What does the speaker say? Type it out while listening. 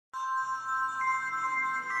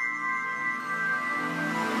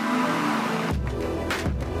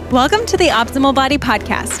Welcome to the Optimal Body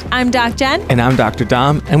Podcast. I'm Doc Jen. And I'm Dr.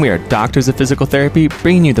 Dom, and we are doctors of physical therapy,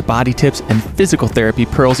 bringing you the body tips and physical therapy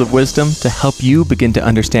pearls of wisdom to help you begin to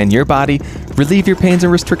understand your body, relieve your pains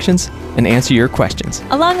and restrictions, and answer your questions.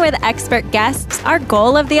 Along with expert guests, our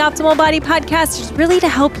goal of the Optimal Body Podcast is really to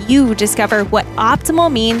help you discover what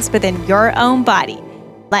optimal means within your own body.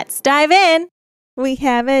 Let's dive in. We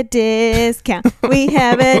have a discount. We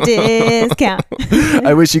have a discount.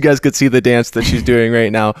 I wish you guys could see the dance that she's doing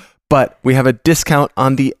right now, but we have a discount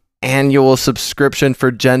on the annual subscription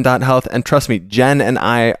for Jen.Health. And trust me, Jen and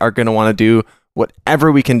I are going to want to do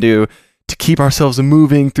whatever we can do to keep ourselves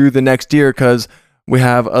moving through the next year because we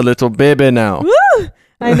have a little baby now. Woo!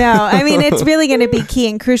 I know. I mean, it's really going to be key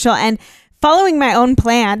and crucial. And following my own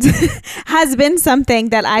plans has been something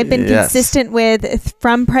that I've been consistent with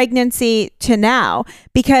from pregnancy to now,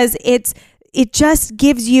 because it just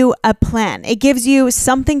gives you a plan. It gives you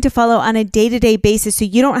something to follow on a day-to-day basis, so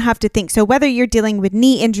you don't have to think. So whether you're dealing with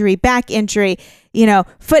knee injury, back injury,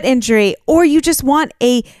 foot injury, or you just want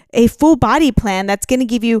a full body plan that's going to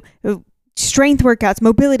give you strength workouts,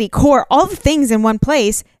 mobility, core, all the things in one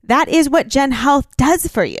place, that is what Jen.Health does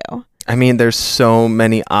for you. I mean, there's so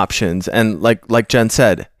many options. And like Jen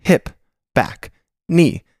said, hip, back,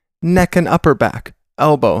 knee, neck and upper back,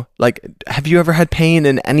 elbow. Like, have you ever had pain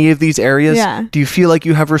in any of these areas? Yeah. Do you feel like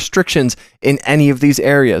you have restrictions in any of these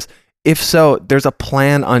areas? If so, there's a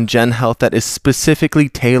plan on Jen.Health that is specifically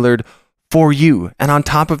tailored for you. And on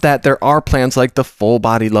top of that, there are plans like the full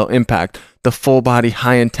body low impact, the full body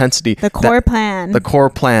high intensity, the core plan. The core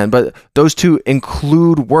plan. But those two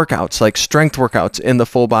include workouts like strength workouts in the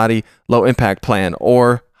full body low impact plan,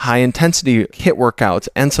 or high intensity HIIT workouts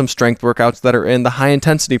and some strength workouts that are in the high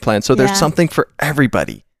intensity plan. So there's something for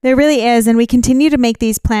everybody. There really is. And we continue to make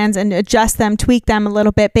these plans and adjust them, tweak them a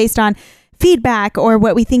little bit based on feedback or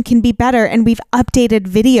what we think can be better. And we've updated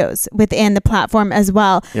videos within the platform as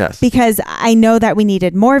well. Yes. Because I know that we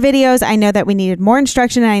needed more videos. I know that we needed more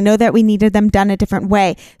instruction. And I know that we needed them done a different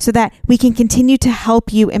way so that we can continue to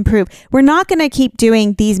help you improve. We're not going to keep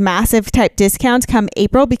doing these massive type discounts come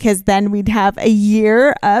April, because then we'd have a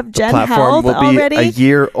year of Jen.Health already. Will be a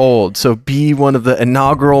year old. So be one of the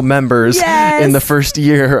inaugural members in the first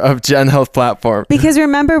year of Jen.Health platform. Because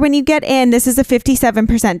remember, when you get in, this is a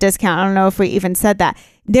 57% discount. I don't know if we even said that.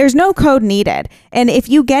 There's no code needed. And if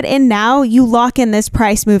you get in now, you lock in this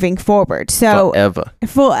price moving forward. So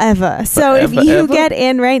forever. So if you get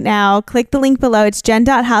in right now, click the link below. It's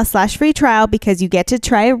jen.health/free trial, because you get to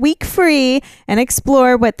try a week free and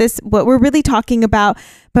explore what we're really talking about.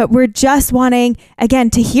 But we're just wanting, again,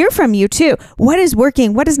 to hear from you too. What is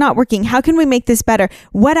working? What is not working? How can we make this better?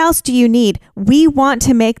 What else do you need? We want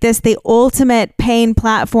to make this the ultimate pain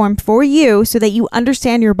platform for you so that you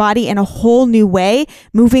understand your body in a whole new way.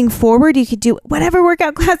 Moving forward, you could do whatever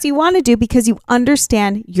workout class you want to do because you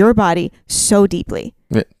understand your body so deeply.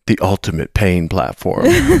 The ultimate pain platform.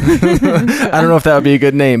 I don't know if that would be a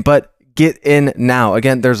good name, but get in now.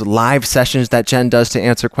 Again, there's live sessions that Jen does to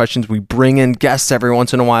answer questions. We bring in guests every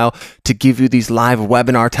once in a while to give you these live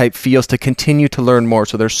webinar type feels to continue to learn more.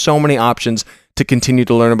 So there's so many options to continue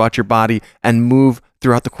to learn about your body and move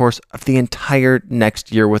throughout the course of the entire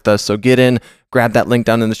next year with us. So get in, grab that link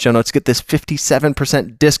down in the show notes, get this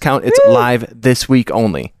 57% discount. It's live this week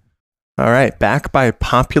only. All right, back by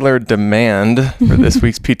popular demand for this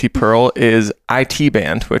week's PT Pearl is IT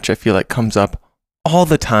Band, which I feel like comes up all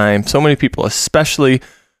the time. So many people, especially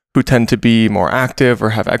who tend to be more active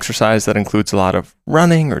or have exercise that includes a lot of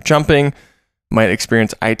running or jumping, might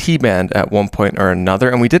experience IT band at one point or another.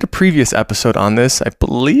 And we did a previous episode on this. I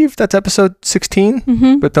believe that's episode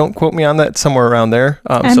 16, but don't quote me on that, somewhere around there.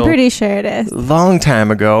 I'm pretty sure it is. Long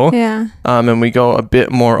time ago. Yeah. And we go a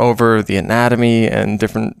bit more over the anatomy and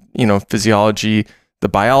different, physiology, the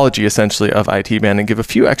biology essentially of IT band, and give a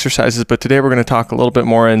few exercises. But today we're going to talk a little bit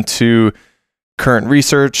more into current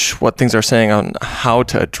research, what things are saying on how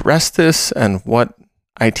to address this, and what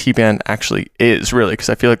IT band actually is, really, because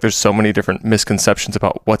I feel like there's so many different misconceptions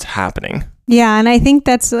about what's happening. Yeah, and I think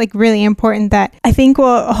that's really important, that I think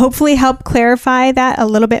will hopefully help clarify that a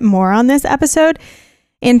little bit more on this episode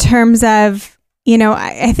in terms of,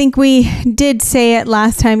 I think we did say it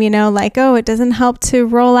last time, it doesn't help to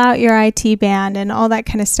roll out your IT band and all that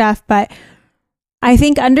kind of stuff, but I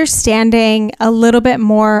think understanding a little bit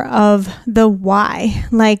more of the why,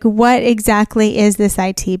 like what exactly is this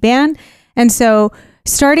IT band? And so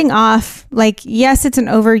starting off, yes, it's an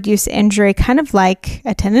overuse injury, kind of like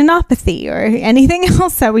a tendinopathy or anything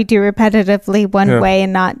else that we do repetitively one way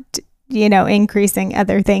and not, increasing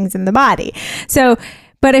other things in the body. So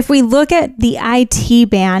But if we look at the IT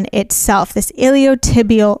band itself, this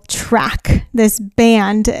iliotibial tract, this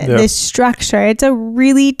band, this structure, it's a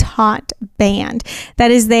really taut band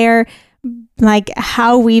that is there, like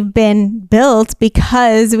how we've been built,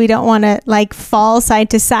 because we don't want to like fall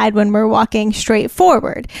side to side when we're walking straight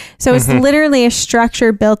forward. So it's literally a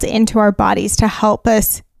structure built into our bodies to help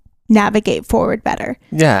us navigate forward better.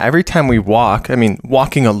 Yeah, every time we walk, I mean,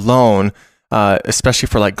 walking alone, especially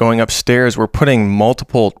for like going upstairs, we're putting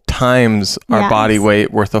multiple times our body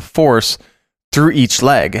weight worth of force through each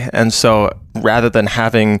leg. And so rather than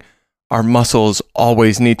having our muscles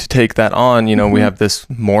always need to take that on, you know, we have this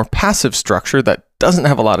more passive structure that doesn't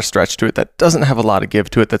have a lot of stretch to it, that doesn't have a lot of give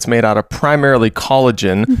to it, that's made out of primarily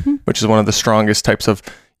collagen, which is one of the strongest types of,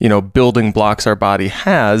 you know, building blocks our body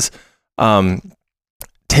has.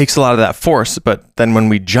 Takes a lot of that force. But then when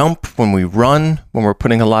we jump, when we run, when we're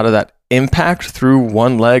putting a lot of that impact through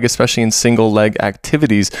one leg, especially in single leg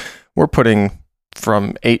activities, we're putting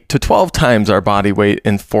from 8 to 12 times our body weight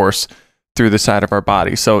in force through the side of our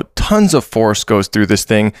body. So tons of force goes through this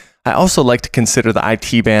thing. I also like to consider the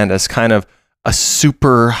IT band as kind of a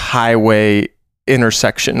super highway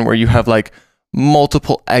intersection where you have like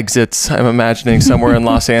multiple exits. I'm imagining somewhere in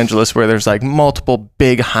Los Angeles where there's like multiple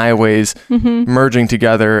big highways merging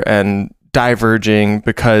together and diverging,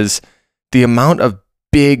 because the amount of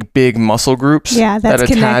big muscle groups that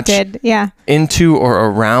attach into or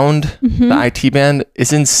around the IT band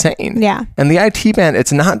is insane. Yeah. And the IT band,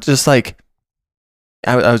 it's not just like,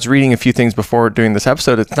 I was reading a few things before doing this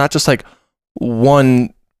episode. It's not just like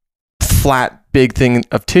one flat big thing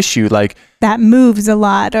of tissue like that moves a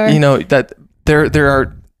lot, or, you know, that there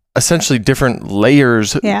are essentially different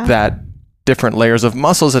layers that different layers of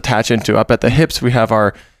muscles attach into. Up at the hips, we have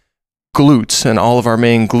our glutes and all of our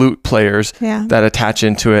main glute players that attach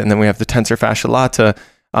into it. And then we have the tensor fascia lata.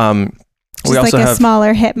 We also have a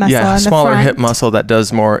smaller hip muscle. Yeah, smaller hip muscle that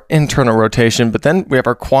does more internal rotation. But then we have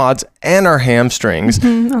our quads and our hamstrings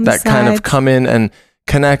that kind of come in and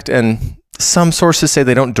connect. And some sources say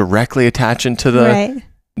they don't directly attach into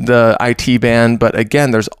the IT band. But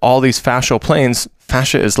again, there's all these fascial planes.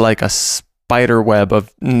 Fascia is like a spider web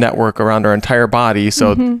of network around our entire body.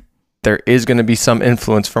 So there is going to be some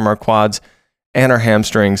influence from our quads and our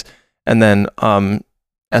hamstrings. And then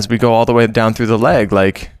as we go all the way down through the leg,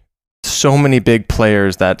 like so many big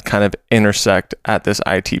players that kind of intersect at this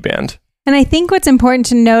IT band. And I think what's important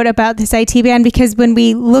to note about this IT band, because when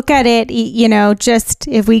we look at it, you know, just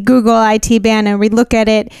if we Google IT band and we look at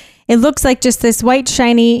it, it looks like just this white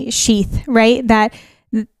shiny sheath, right?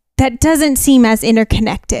 That doesn't seem as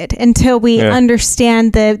interconnected until we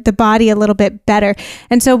understand the body a little bit better.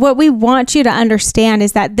 And so what we want you to understand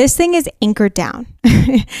is that this thing is anchored down.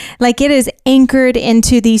 Like it is anchored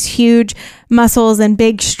into these huge muscles and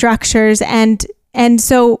big structures. And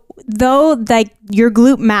so though like your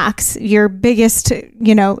glute max, your biggest,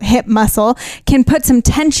 you know, hip muscle can put some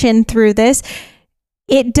tension through this,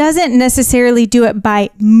 it doesn't necessarily do it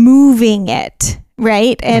by moving it,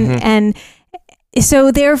 right? And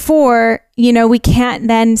so therefore, you know, we can't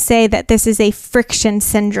then say that this is a friction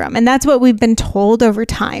syndrome. And that's what we've been told over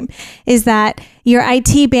time, is that your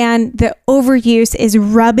IT band, the overuse is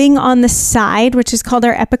rubbing on the side, which is called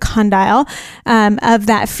our epicondyle, of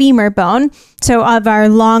that femur bone. So of our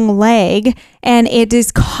long leg, and it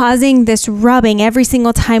is causing this rubbing every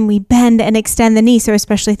single time we bend and extend the knee. So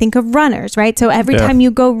especially think of runners, right? So every time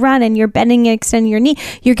you go run and you're bending and extending your knee,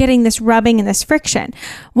 you're getting this rubbing and this friction.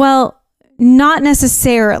 Well, not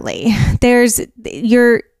necessarily.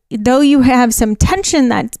 Though you have some tension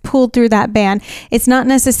that's pulled through that band, it's not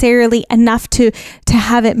necessarily enough to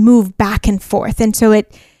have it move back and forth. And so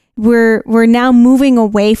we're now moving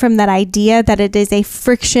away from that idea that it is a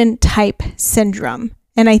friction type syndrome.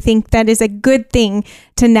 And I think that is a good thing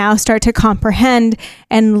to now start to comprehend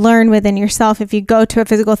and learn within yourself. If you go to a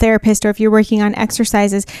physical therapist or if you're working on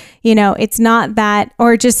exercises, you know, it's not that,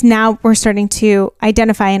 or just now we're starting to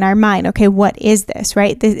identify in our mind, okay, what is this,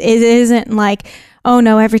 right? It isn't like, oh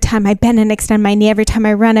no, every time I bend and extend my knee, every time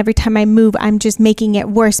I run, every time I move, I'm just making it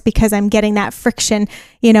worse because I'm getting that friction,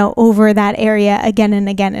 you know, over that area again and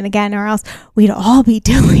again and again, or else we'd all be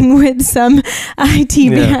dealing with some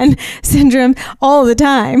IT band syndrome all the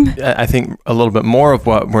time. I think a little bit more of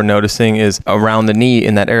what we're noticing is around the knee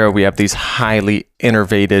in that area, we have these highly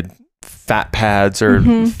innervated fat pads or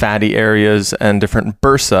fatty areas and different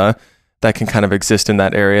bursa that can kind of exist in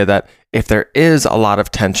that area, that if there is a lot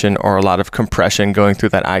of tension or a lot of compression going through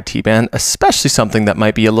that IT band, especially something that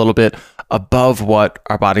might be a little bit above what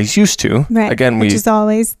our body's used to. Right. Again, which is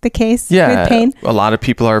always the case with pain. A lot of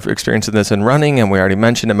people are experiencing this in running, and we already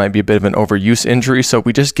mentioned it might be a bit of an overuse injury. So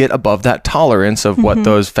we just get above that tolerance of what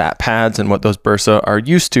those fat pads and what those bursa are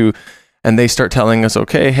used to, and they start telling us,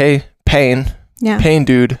 okay, hey, pain,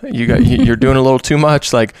 dude, you're doing a little too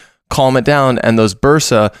much. Like, calm it down. And those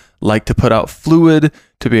bursa like to put out fluid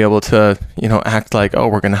to be able to, act like, oh,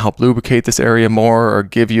 we're going to help lubricate this area more or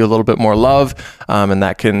give you a little bit more love. And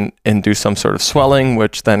that can induce some sort of swelling,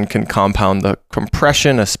 which then can compound the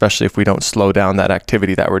compression, especially if we don't slow down that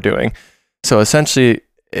activity that we're doing. So essentially,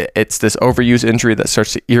 it's this overuse injury that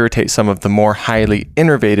starts to irritate some of the more highly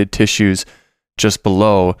innervated tissues just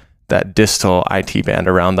below that distal IT band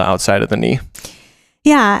around the outside of the knee.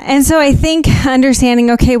 Yeah. And so I think understanding,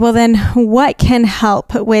 okay, well then what can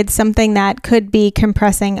help with something that could be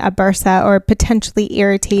compressing a bursa or potentially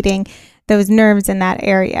irritating those nerves in that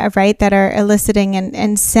area, right? That are eliciting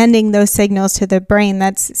and sending those signals to the brain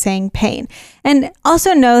that's saying pain. And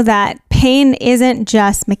also know that pain isn't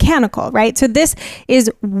just mechanical, right? So this is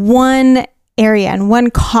one area and one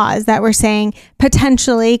cause that we're saying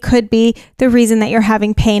potentially could be the reason that you're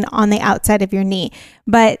having pain on the outside of your knee.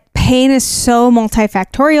 But pain is so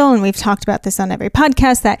multifactorial, and we've talked about this on every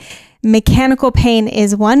podcast, that mechanical pain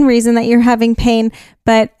is one reason that you're having pain,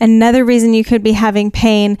 but another reason you could be having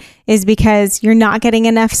pain is because you're not getting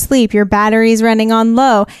enough sleep. Your battery's running on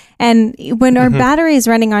low. And when our battery is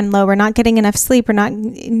running on low, we're not getting enough sleep. We're not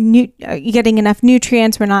getting enough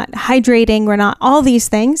nutrients. We're not hydrating. We're not all these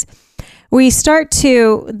things. We start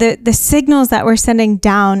to, the signals that we're sending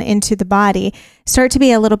down into the body start to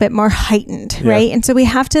be a little bit more heightened, right? And so we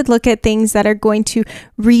have to look at things that are going to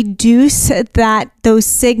reduce those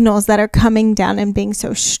signals that are coming down and being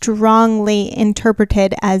so strongly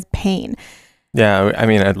interpreted as pain. Yeah, I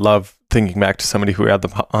mean, I love thinking back to somebody who had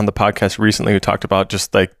on the podcast recently who talked about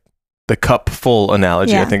just like the cup full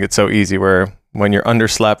analogy. I think it's so easy where when you're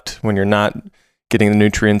underslept, when you're not getting the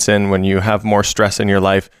nutrients in, when you have more stress in your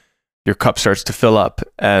life, your cup starts to fill up,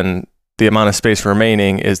 and the amount of space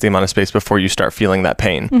remaining is the amount of space before you start feeling that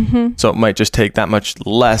pain. So it might just take that much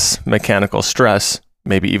less mechanical stress,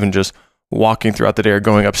 maybe even just walking throughout the day or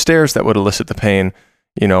going upstairs, that would elicit the pain,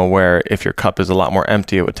 where if your cup is a lot more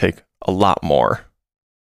empty, it would take a lot more.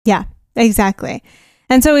 Yeah, exactly.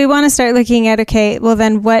 And so we want to start looking at, okay, well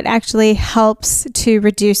then what actually helps to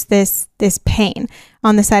reduce this pain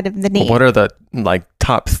on the side of the knee? What are the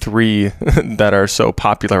top 3 that are so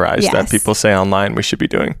popularized that people say online we should be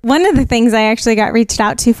doing? One of the things I actually got reached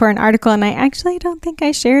out to for an article, and I actually don't think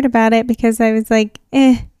I shared about it because I was like,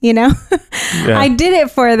 I did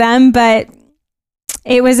it for them, but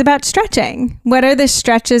it was about stretching. What are the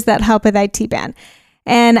stretches that help with IT band?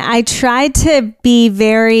 And I tried to be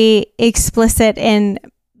very explicit in,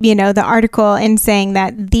 the article in saying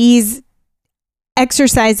that these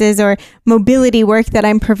exercises or mobility work that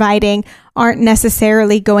I'm providing aren't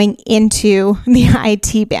necessarily going into the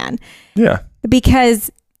IT band. Yeah.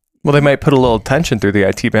 Because they might put a little tension through the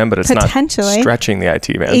IT band, but it's not stretching the IT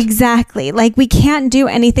band. Exactly. Like, we can't do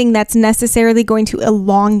anything that's necessarily going to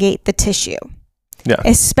elongate the tissue. Yeah.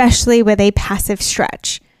 Especially with a passive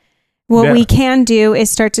stretch. What we can do is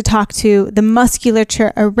start to talk to the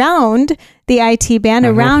musculature around the IT band,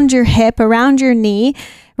 around your hip, around your knee,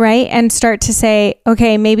 right? And start to say,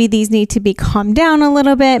 okay, maybe these need to be calmed down a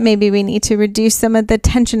little bit. Maybe we need to reduce some of the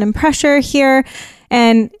tension and pressure here.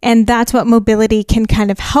 And that's what mobility can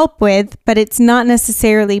kind of help with, but it's not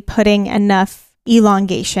necessarily putting enough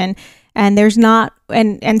elongation. And there's not,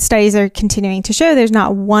 and studies are continuing to show there's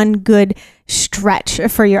not one good stretch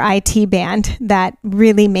for your IT band that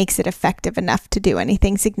really makes it effective enough to do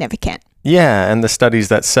anything significant. Yeah, and the studies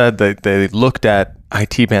that said that they looked at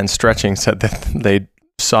IT band stretching said that they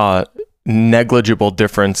saw negligible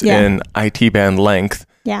difference in IT band length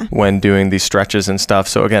when doing these stretches and stuff.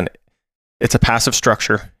 So again, it's a passive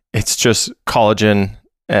structure. It's just collagen.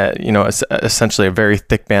 It's essentially a very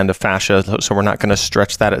thick band of fascia, so we're not going to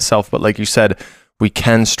stretch that itself. But like you said, we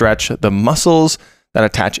can stretch the muscles that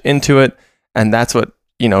attach into it, and that's what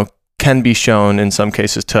can be shown in some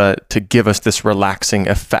cases to give us this relaxing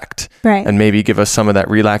effect, right? And maybe give us some of that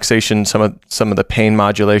relaxation, some of the pain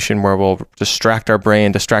modulation, where we'll distract our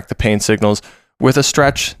brain, distract the pain signals with a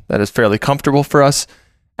stretch that is fairly comfortable for us,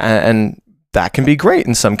 and that can be great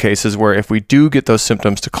in some cases. Where if we do get those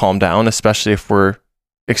symptoms to calm down, especially if we're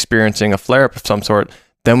experiencing a flare-up of some sort,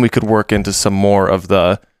 then we could work into some more of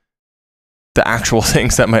the actual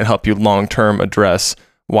things that might help you long-term address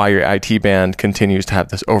why your IT band continues to have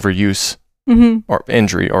this overuse or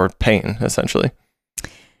injury or pain, essentially.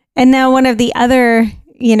 And now one of the other,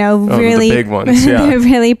 really the big ones, the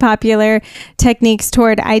really popular techniques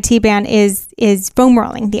toward IT band is foam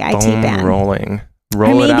rolling, the IT band. Rolling.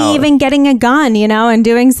 Or maybe even getting a gun, and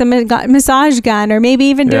doing some massage gun, or maybe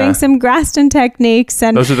even doing some Graston techniques.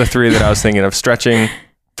 And those are the three that I was thinking of: stretching,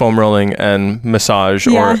 foam rolling, and massage,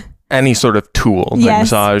 or any sort of tool, like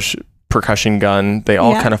massage, percussion gun. They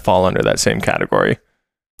all kind of fall under that same category.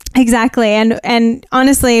 Exactly. And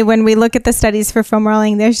honestly, when we look at the studies for foam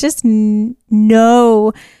rolling, there's just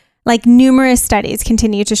numerous studies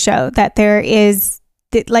continue to show that there is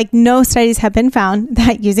no studies have been found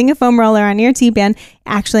that using a foam roller on your IT band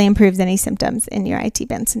actually improves any symptoms in your IT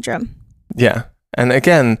band syndrome. Yeah. And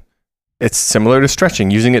again, it's similar to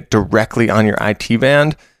stretching. Using it directly on your IT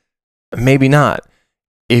band, maybe not.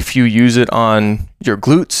 If you use it on your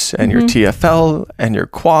glutes and your TFL and your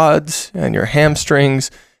quads and your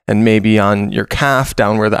hamstrings, and maybe on your calf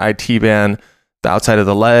down where the IT band, the outside of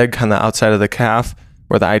the leg, on the outside of the calf,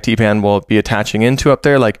 where the IT band will be attaching into up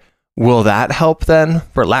there, will that help then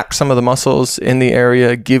relax some of the muscles in the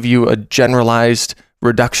area, give you a generalized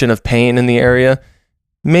reduction of pain in the area?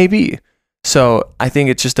 Maybe. So I think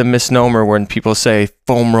it's just a misnomer when people say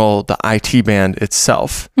foam roll the IT band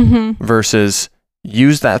itself versus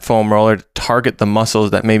use that foam roller to target the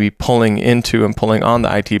muscles that may be pulling into and pulling on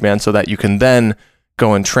the IT band so that you can then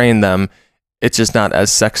go and train them. It's just not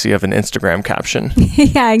as sexy of an Instagram caption.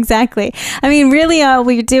 Yeah, exactly. I mean, really all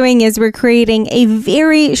we're doing is we're creating a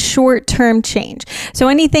very short-term change. So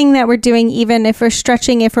anything that we're doing, even if we're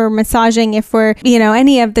stretching, if we're massaging, if we're,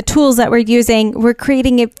 any of the tools that we're using, we're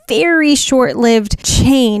creating a very short-lived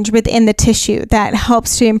change within the tissue that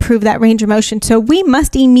helps to improve that range of motion. So we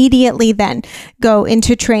must immediately then go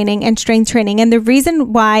into training and strength training. And the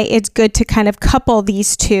reason why it's good to kind of couple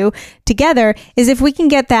these two together is if we can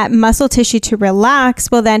get that muscle tissue to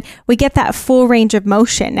relax, well, then we get that full range of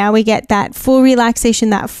motion. Now we get that full relaxation,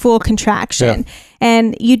 that full contraction. Yeah.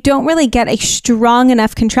 And you don't really get a strong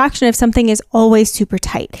enough contraction if something is always super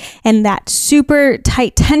tight. And that super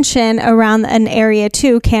tight tension around an area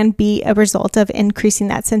too can be a result of increasing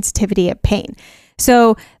that sensitivity of pain.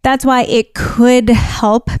 So that's why it could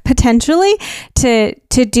help potentially to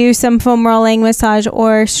do some foam rolling, massage,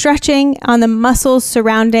 or stretching on the muscles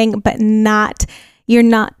surrounding, but you're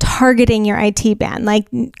not targeting your IT band, like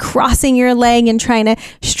crossing your leg and trying to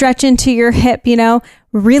stretch into your hip,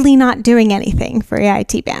 really not doing anything for your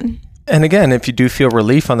IT band. And again, if you do feel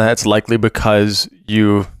relief on that, it's likely because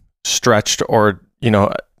you stretched or,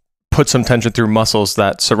 put some tension through muscles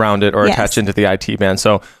that surround it or attach into the IT band.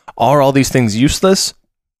 So are all these things useless?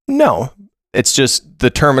 No. It's just the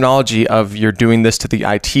terminology of you're doing this to the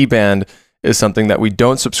IT band is something that we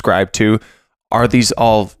don't subscribe to. Are these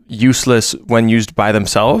all useless when used by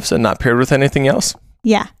themselves and not paired with anything else?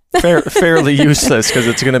 Yeah. Fairly useless because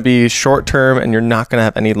it's going to be short term and you're not going to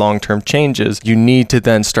have any long-term changes. You need to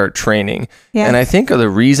then start training. Yeah. And I think the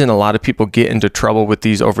reason a lot of people get into trouble with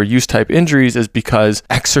these overuse type injuries is because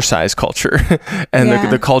exercise culture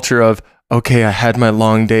and the culture of, okay, I had my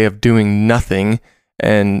long day of doing nothing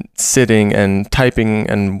and sitting and typing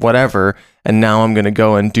and whatever, and now I'm going to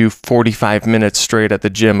go and do 45 minutes straight at the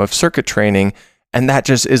gym of circuit training. And that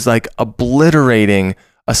just is like obliterating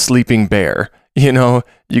a sleeping bear. You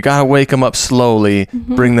got to wake them up slowly,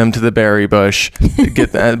 bring them to the berry bush,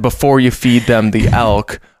 before you feed them the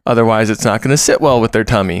elk. Otherwise, it's not going to sit well with their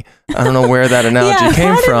tummy. I don't know where that analogy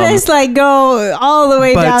came from. How did this go all the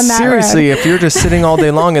way down that seriously, road? If you're just sitting all day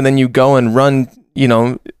long and then you go and run,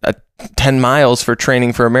 10 miles for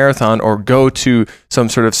training for a marathon, or go to some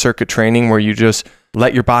sort of circuit training where you just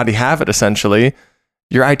let your body have it, essentially,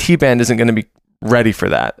 your IT band isn't going to be ready for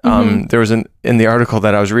that. There was in the article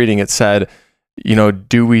that I was reading, it said,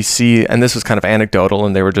 do we see, and this was kind of anecdotal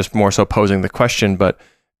and they were just more so posing the question, but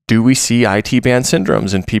do we see IT band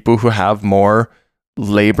syndromes in people who have more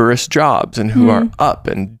laborious jobs and who are up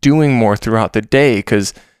and doing more throughout the day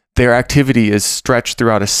because their activity is stretched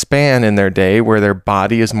throughout a span in their day where their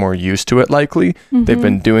body is more used to it likely. They've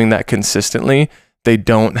been doing that consistently. They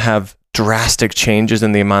don't have drastic changes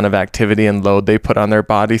in the amount of activity and load they put on their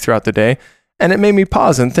body throughout the day. And it made me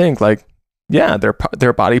pause and think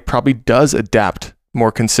their body probably does adapt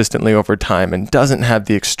more consistently over time and doesn't have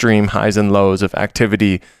the extreme highs and lows of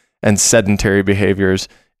activity and sedentary behaviors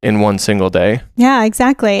in one single day. Yeah,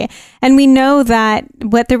 exactly. And we know that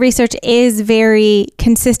what the research is very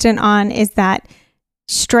consistent on is that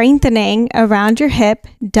strengthening around your hip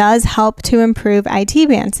does help to improve IT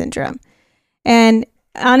band syndrome. And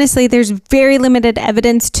honestly, there's very limited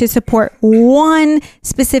evidence to support one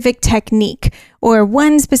specific technique or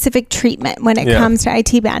one specific treatment when it comes to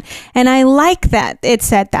IT band. And I like that it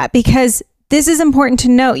said that because this is important to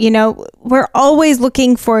note. We're always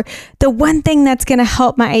looking for the one thing that's going to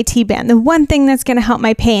help my IT band, the one thing that's going to help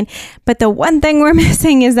my pain. But the one thing we're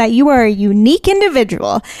missing is that you are a unique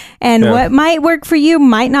individual, and what might work for you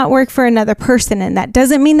might not work for another person. And that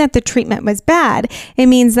doesn't mean that the treatment was bad. It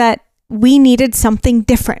means that we needed something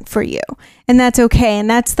different for you, and that's okay. And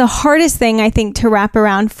that's the hardest thing, I think, to wrap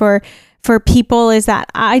around for people, is that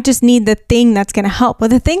I just need the thing that's going to help. Well,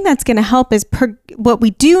 the thing that's going to help is what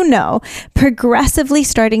we do know, progressively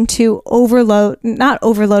starting to not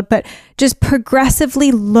overload, but just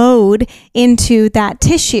progressively load into that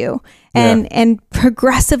tissue and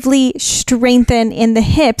progressively strengthen in the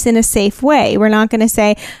hips in a safe way. We're not going to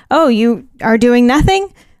say, oh, you are doing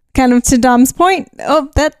nothing. Kind of to Dom's point.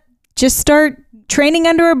 Oh, just start training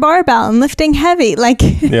under a barbell and lifting heavy.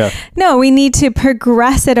 No, we need to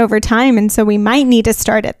progress it over time. And so we might need to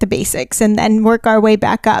start at the basics and then work our way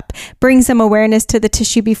back up, bring some awareness to the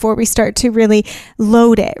tissue before we start to really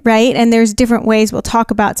load it, right? And there's different ways. We'll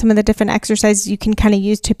talk about some of the different exercises you can kind of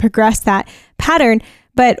use to progress that pattern.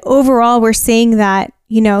 But overall, we're seeing that,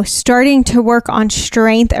 starting to work on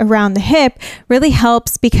strength around the hip really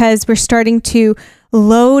helps, because we're starting to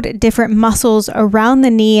load different muscles around the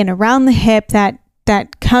knee and around the hip that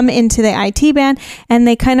come into the IT band, and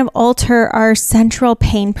they kind of alter our central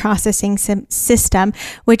pain processing system,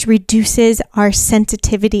 which reduces our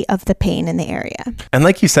sensitivity of the pain in the area. And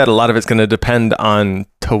like you said, a lot of it's going to depend on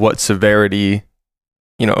to what severity,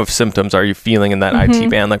 of symptoms are you feeling in that IT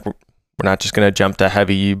band. Like we're not just going to jump to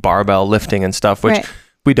heavy barbell lifting and stuff, which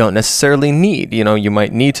we don't necessarily need. You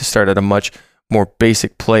might need to start at a much more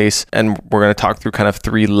basic place. And we're going to talk through kind of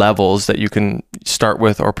 3 levels that you can start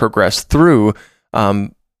with or progress through.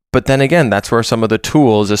 But then again, that's where some of the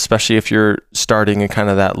tools, especially if you're starting in kind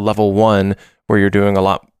of that level 1 where you're doing a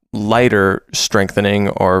lot lighter strengthening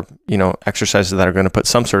or, exercises that are going to put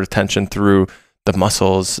some sort of tension through the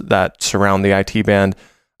muscles that surround the IT band.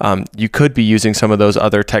 You could be using some of those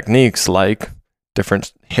other techniques like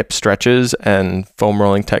different hip stretches and foam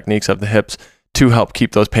rolling techniques of the hips to help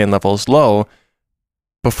keep those pain levels low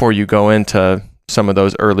before you go into some of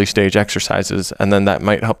those early stage exercises. And then that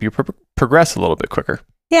might help you progress a little bit quicker.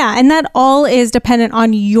 Yeah. And that all is dependent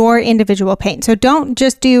on your individual pain. So don't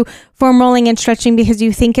just do foam rolling and stretching because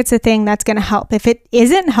you think it's a thing that's going to help. If it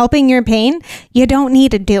isn't helping your pain, you don't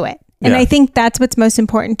need to do it. And I think that's what's most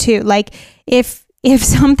important too. Like if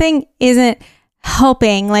something isn't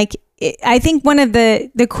helping, I think one of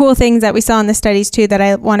the cool things that we saw in the studies too that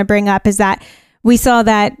I want to bring up is that we saw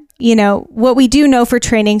that, what we do know for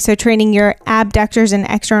training, so training your abductors and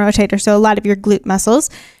external rotators, so a lot of your glute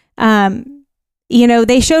muscles,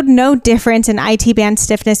 they showed no difference in IT band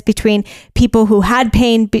stiffness between people who had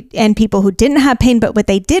pain and people who didn't have pain. But what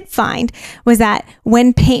they did find was that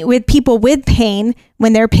when people with pain,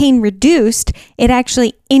 when their pain reduced, it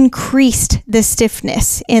actually increased the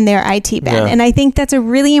stiffness in their IT band. And I think that's a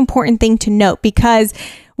really important thing to note, because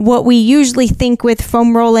what we usually think with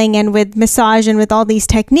foam rolling and with massage and with all these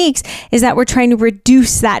techniques is that we're trying to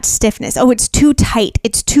reduce that stiffness. Oh, it's too tight.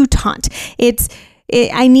 It's too taut.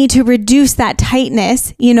 I need to reduce that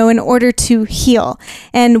tightness, in order to heal.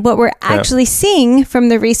 And what we're actually seeing from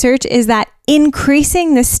the research is that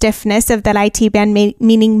increasing the stiffness of that IT band,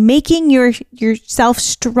 meaning making yourself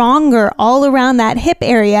stronger all around that hip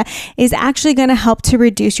area, is actually going to help to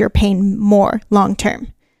reduce your pain more long term.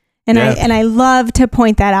 And I love to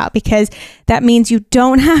point that out, because that means you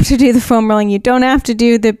don't have to do the foam rolling, you don't have to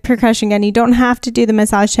do the percussion gun, you don't have to do the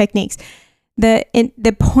massage techniques.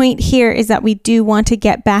 The point here is that we do want to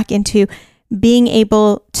get back into being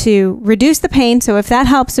able to reduce the pain. So if that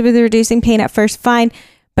helps with reducing pain at first, fine.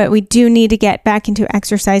 But we do need to get back into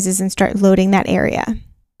exercises and start loading that area.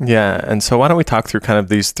 Yeah. And so why don't we talk through kind of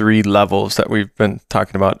these 3 levels that we've been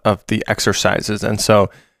talking about of the exercises. And so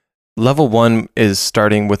level 1 is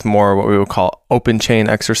starting with more what we would call open chain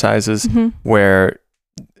exercises, where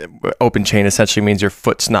open chain essentially means your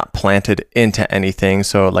foot's not planted into anything.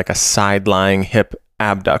 So like a side lying hip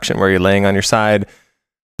abduction, where you're laying on your side,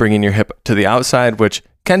 bringing your hip to the outside, which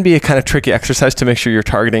can be a kind of tricky exercise to make sure you're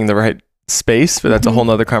targeting the right space, but that's a whole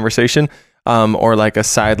nother conversation. Or like a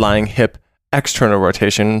side lying hip external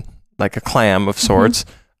rotation, like a clam of sorts.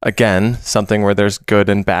 Again, something where there's good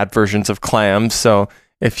and bad versions of clams. So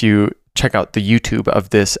if you check out the YouTube of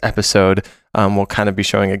this episode, we'll kind of be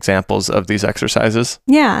showing examples of these exercises.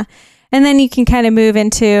 Yeah. And then you can kind of move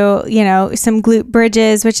into, some glute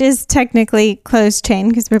bridges, which is technically closed chain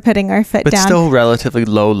because we're putting our foot down. But still relatively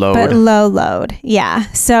low load. But low load. Yeah.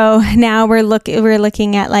 So now we're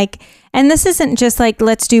looking at like And this isn't just like,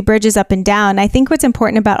 let's do bridges up and down. I think what's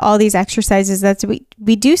important about all these exercises is that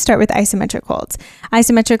we do start with isometric holds.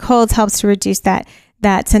 Isometric holds helps to reduce that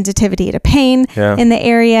sensitivity to pain in the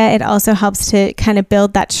area. It also helps to kind of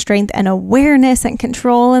build that strength and awareness and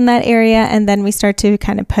control in that area. And then we start to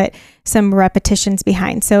kind of put some repetitions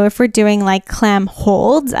behind. So if we're doing like clam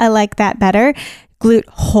holds, I like that better. Glute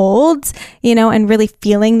holds, and really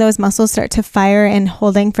feeling those muscles start to fire and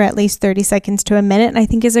holding for at least 30 seconds to a minute, I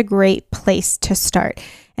think is a great place to start.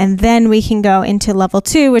 And then we can go into level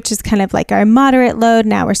 2, which is kind of like our moderate load.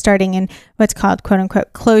 Now we're starting in what's called quote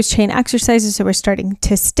unquote closed chain exercises. So we're starting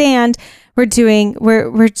to stand. We're doing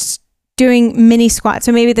mini squats.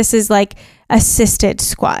 So maybe this is like assisted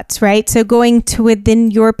squats, right? So going to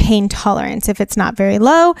within your pain tolerance. If it's not very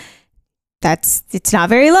low, it's not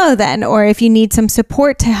very low then. Or if you need some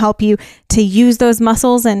support to help you to use those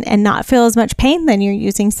muscles and not feel as much pain, then you're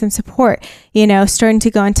using some support, starting to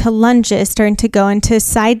go into lunges, starting to go into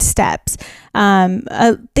side steps,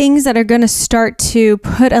 things that are going to start to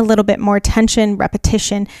put a little bit more tension,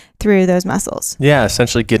 repetition through those muscles. Yeah,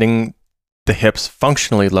 essentially getting the hips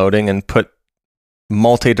functionally loading and put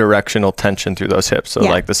multi-directional tension through those hips. So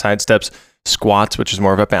like the side steps, squats, which is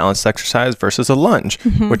more of a balanced exercise, versus a lunge,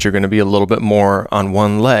 which are going to be a little bit more on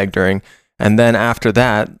one leg during. And then after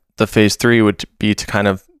that, the phase 3 would be to kind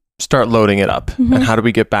of start loading it up. And how do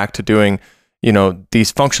we get back to doing,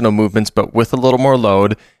 these functional movements, but with a little more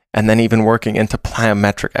load, and then even working into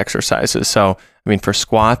plyometric exercises. So, for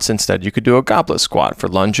squats, instead, you could do a goblet squat. For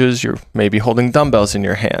lunges, you're maybe holding dumbbells in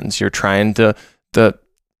your hands. You're trying to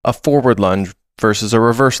a forward lunge versus a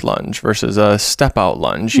reverse lunge versus a step out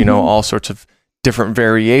lunge, all sorts of different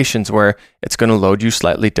variations where it's going to load you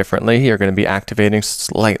slightly differently. You're going to be activating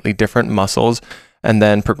slightly different muscles, and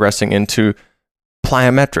then progressing into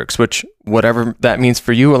plyometrics, which whatever that means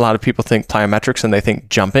for you. A lot of people think plyometrics and they think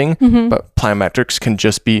jumping, but plyometrics can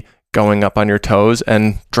just be going up on your toes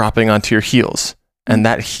and dropping onto your heels. And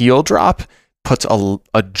that heel drop puts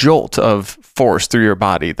a jolt of force through your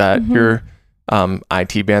body that your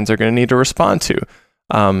IT bands are going to need to respond to.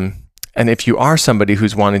 And if you are somebody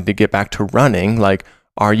who's wanting to get back to running, like,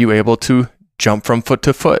 are you able to jump from foot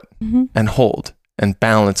to foot and hold and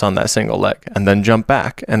balance on that single leg, and then jump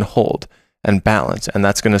back and hold and balance? And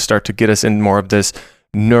that's going to start to get us in more of this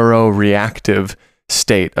neuroreactive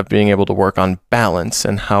state of being able to work on balance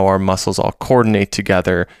and how our muscles all coordinate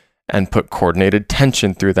together and put coordinated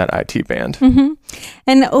tension through that IT band.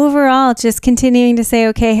 And overall, just continuing to say,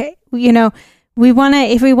 okay, if we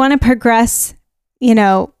want to progress,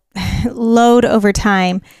 load over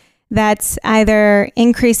time, that's either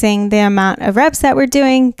increasing the amount of reps that we're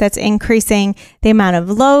doing, that's increasing the amount of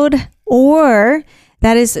load, or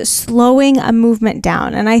that is slowing a movement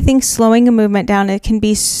down. And I think slowing a movement down, it can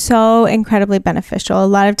be so incredibly beneficial. A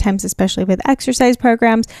lot of times, especially with exercise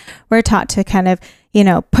programs, we're taught to kind of,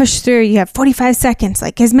 push through. You have 45 seconds,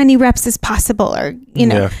 like as many reps as possible, or,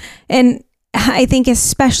 and I think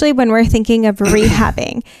especially when we're thinking of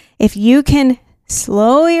rehabbing, if you can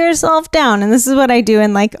slow yourself down, and this is what I do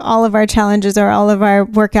in like all of our challenges or all of our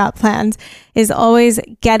workout plans, is always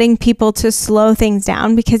getting people to slow things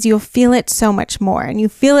down, because you'll feel it so much more. And you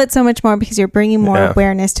feel it so much more because you're bringing more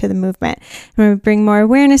awareness to the movement. When we bring more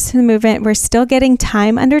awareness to the movement, we're still getting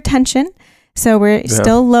time under tension. So we're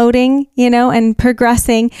still loading, and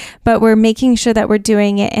progressing, but we're making sure that we're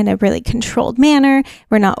doing it in a really controlled manner.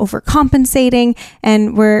 We're not overcompensating,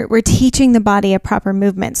 and we're teaching the body a proper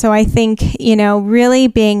movement. So I think, really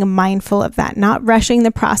being mindful of that, not rushing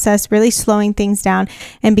the process, really slowing things down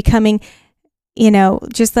and becoming,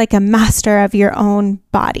 just like a master of your own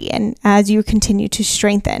body. And as you continue to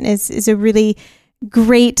strengthen is a really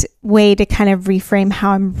great way to kind of reframe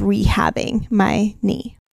how I'm rehabbing my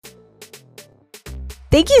knee.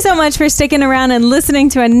 Thank you so much for sticking around and listening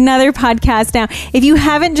to another podcast. Now, if you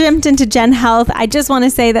haven't jumped into Gen Health, I just want to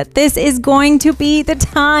say that this is going to be the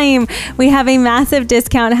time. We have a massive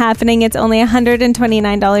discount happening. It's only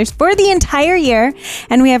 $129 for the entire year.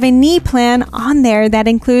 And we have a knee plan on there that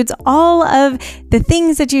includes all of the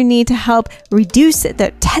things that you need to help reduce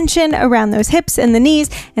the tension around those hips and the knees,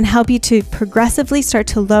 and help you to progressively start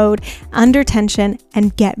to load under tension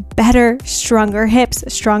and get better, stronger hips,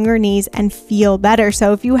 stronger knees, and feel better.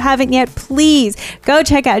 So if you haven't yet, please go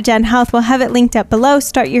check out Gen Health. We'll have it linked up below.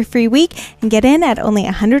 Start your free week and get in at only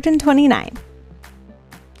 $129.